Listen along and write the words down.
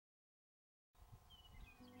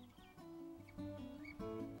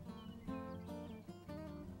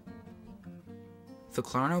The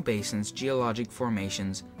Klarno Basin's geologic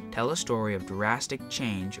formations tell a story of drastic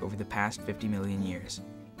change over the past 50 million years.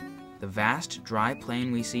 The vast, dry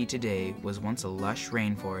plain we see today was once a lush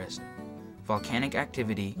rainforest. Volcanic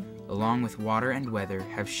activity, along with water and weather,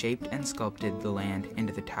 have shaped and sculpted the land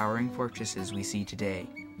into the towering fortresses we see today.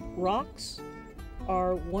 Rocks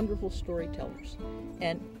are wonderful storytellers,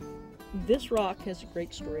 and this rock has a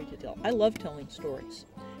great story to tell. I love telling stories,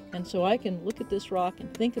 and so I can look at this rock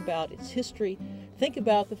and think about its history, think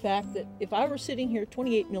about the fact that if I were sitting here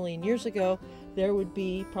 28 million years ago, there would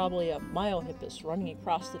be probably a Myohippus running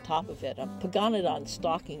across the top of it, a Pagonodon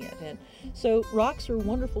stalking it. And so rocks are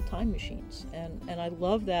wonderful time machines, and I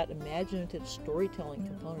love that imaginative storytelling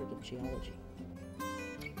component of geology.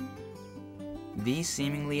 These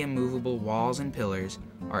seemingly immovable walls and pillars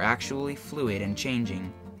are actually fluid and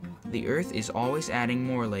changing. The Earth is always adding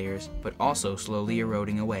more layers, but also slowly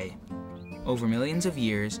eroding away. Over millions of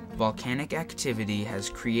years, volcanic activity has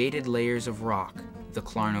created layers of rock, the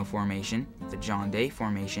Klarno Formation, the John Day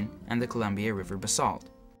Formation, and the Columbia River Basalt.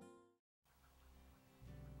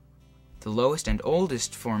 The lowest and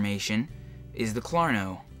oldest formation is the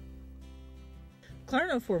Klarno.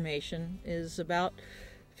 Klarno Formation is about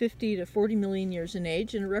 50 to 40 million years in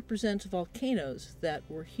age, and it represents volcanoes that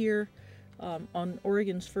were here on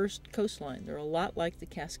Oregon's first coastline. They're a lot like the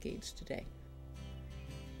Cascades today.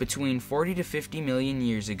 Between 40 to 50 million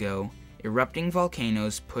years ago, erupting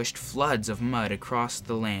volcanoes pushed floods of mud across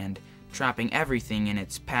the land, trapping everything in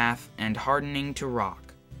its path and hardening to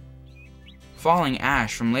rock. Falling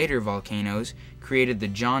ash from later volcanoes created the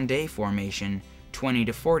John Day Formation 20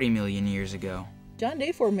 to 40 million years ago. John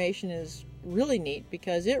Day Formation is really neat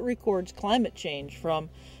because it records climate change from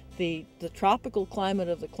the tropical climate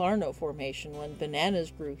of the Klarno Formation when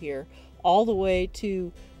bananas grew here, all the way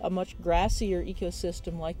to a much grassier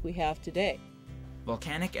ecosystem like we have today.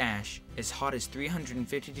 Volcanic ash, as hot as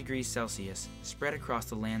 350 degrees Celsius, spread across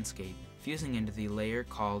the landscape, fusing into the layer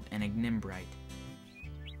called an ignimbrite.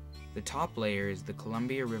 The top layer is the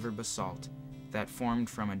Columbia River Basalt, that formed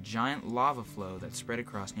from a giant lava flow that spread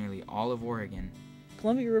across nearly all of Oregon.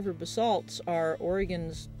 Columbia River basalts are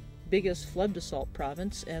Oregon's biggest flood basalt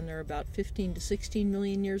province, and they're about 15 to 16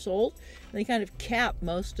 million years old. And they kind of cap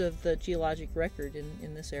most of the geologic record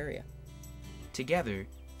in this area. Together,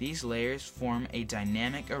 these layers form a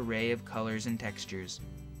dynamic array of colors and textures.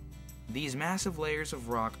 These massive layers of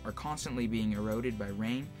rock are constantly being eroded by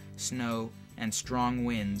rain, snow, and strong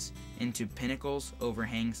winds into pinnacles,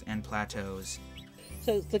 overhangs, and plateaus.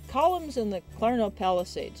 So the columns in the Klarno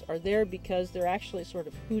Palisades are there because they're actually sort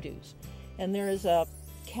of hoodoos. And there is a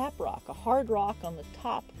cap rock, a hard rock on the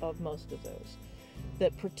top of most of those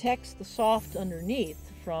that protects the soft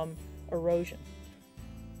underneath from erosion.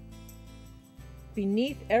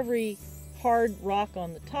 Beneath every hard rock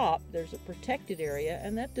on the top, there's a protected area,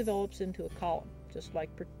 and that develops into a column, just like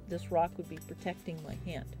this rock would be protecting my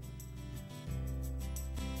hand.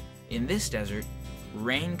 In this desert,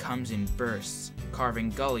 rain comes in bursts,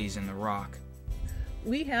 carving gullies in the rock.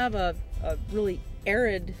 We have a really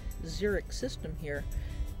arid xeric system here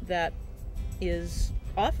that is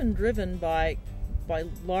often driven by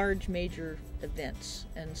large major events.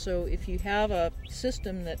 And so if you have a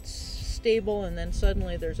system that's stable and then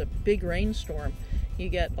suddenly there's a big rainstorm, you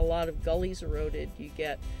get a lot of gullies eroded, you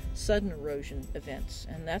get sudden erosion events,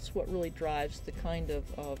 and that's what really drives the kind of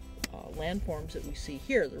landforms that we see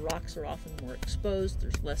here. The rocks are often more exposed,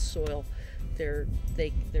 there's less soil, they're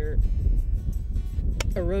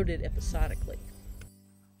eroded episodically.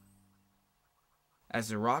 As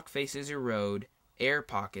the rock faces erode, air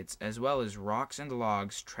pockets as well as rocks and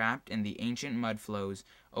logs trapped in the ancient mud flows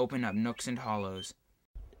open up nooks and hollows.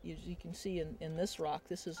 As you can see in this rock,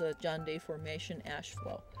 this is a John Day Formation ash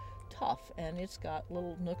flow. Tough, and it's got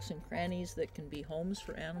little nooks and crannies that can be homes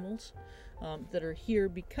for animals that are here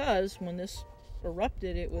because when this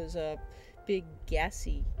erupted, it was a big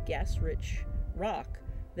gas-rich rock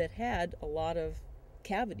that had a lot of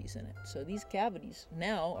cavities in it. So these cavities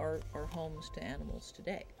now are homes to animals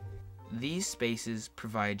today. These spaces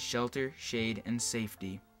provide shelter, shade, and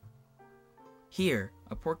safety. Here,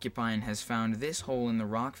 a porcupine has found this hole in the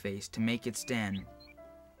rock face to make its den.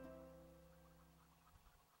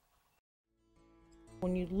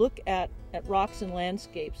 When you look at rocks and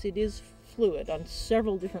landscapes, it is fluid on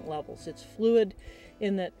several different levels. It's fluid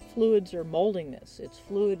in that fluids are molding this. It's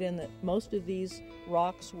fluid in that most of these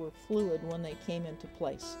rocks were fluid when they came into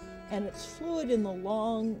place. And it's fluid in the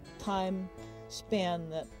long time span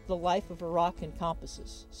that the life of a rock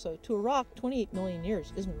encompasses. So to a rock, 28 million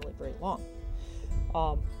years isn't really very long.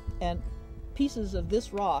 And pieces of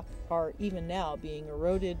this rock are even now being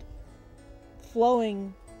eroded,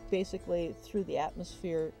 flowing basically through the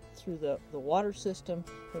atmosphere, through the water system,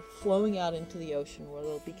 they're flowing out into the ocean where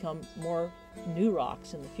they'll become more new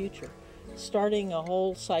rocks in the future, starting a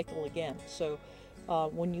whole cycle again. So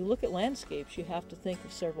when you look at landscapes, you have to think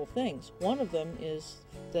of several things. One of them is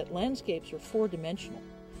that landscapes are four-dimensional.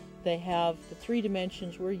 They have the three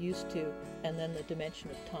dimensions we're used to, and then the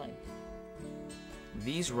dimension of time.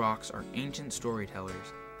 These rocks are ancient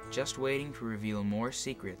storytellers, just waiting to reveal more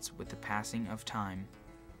secrets with the passing of time.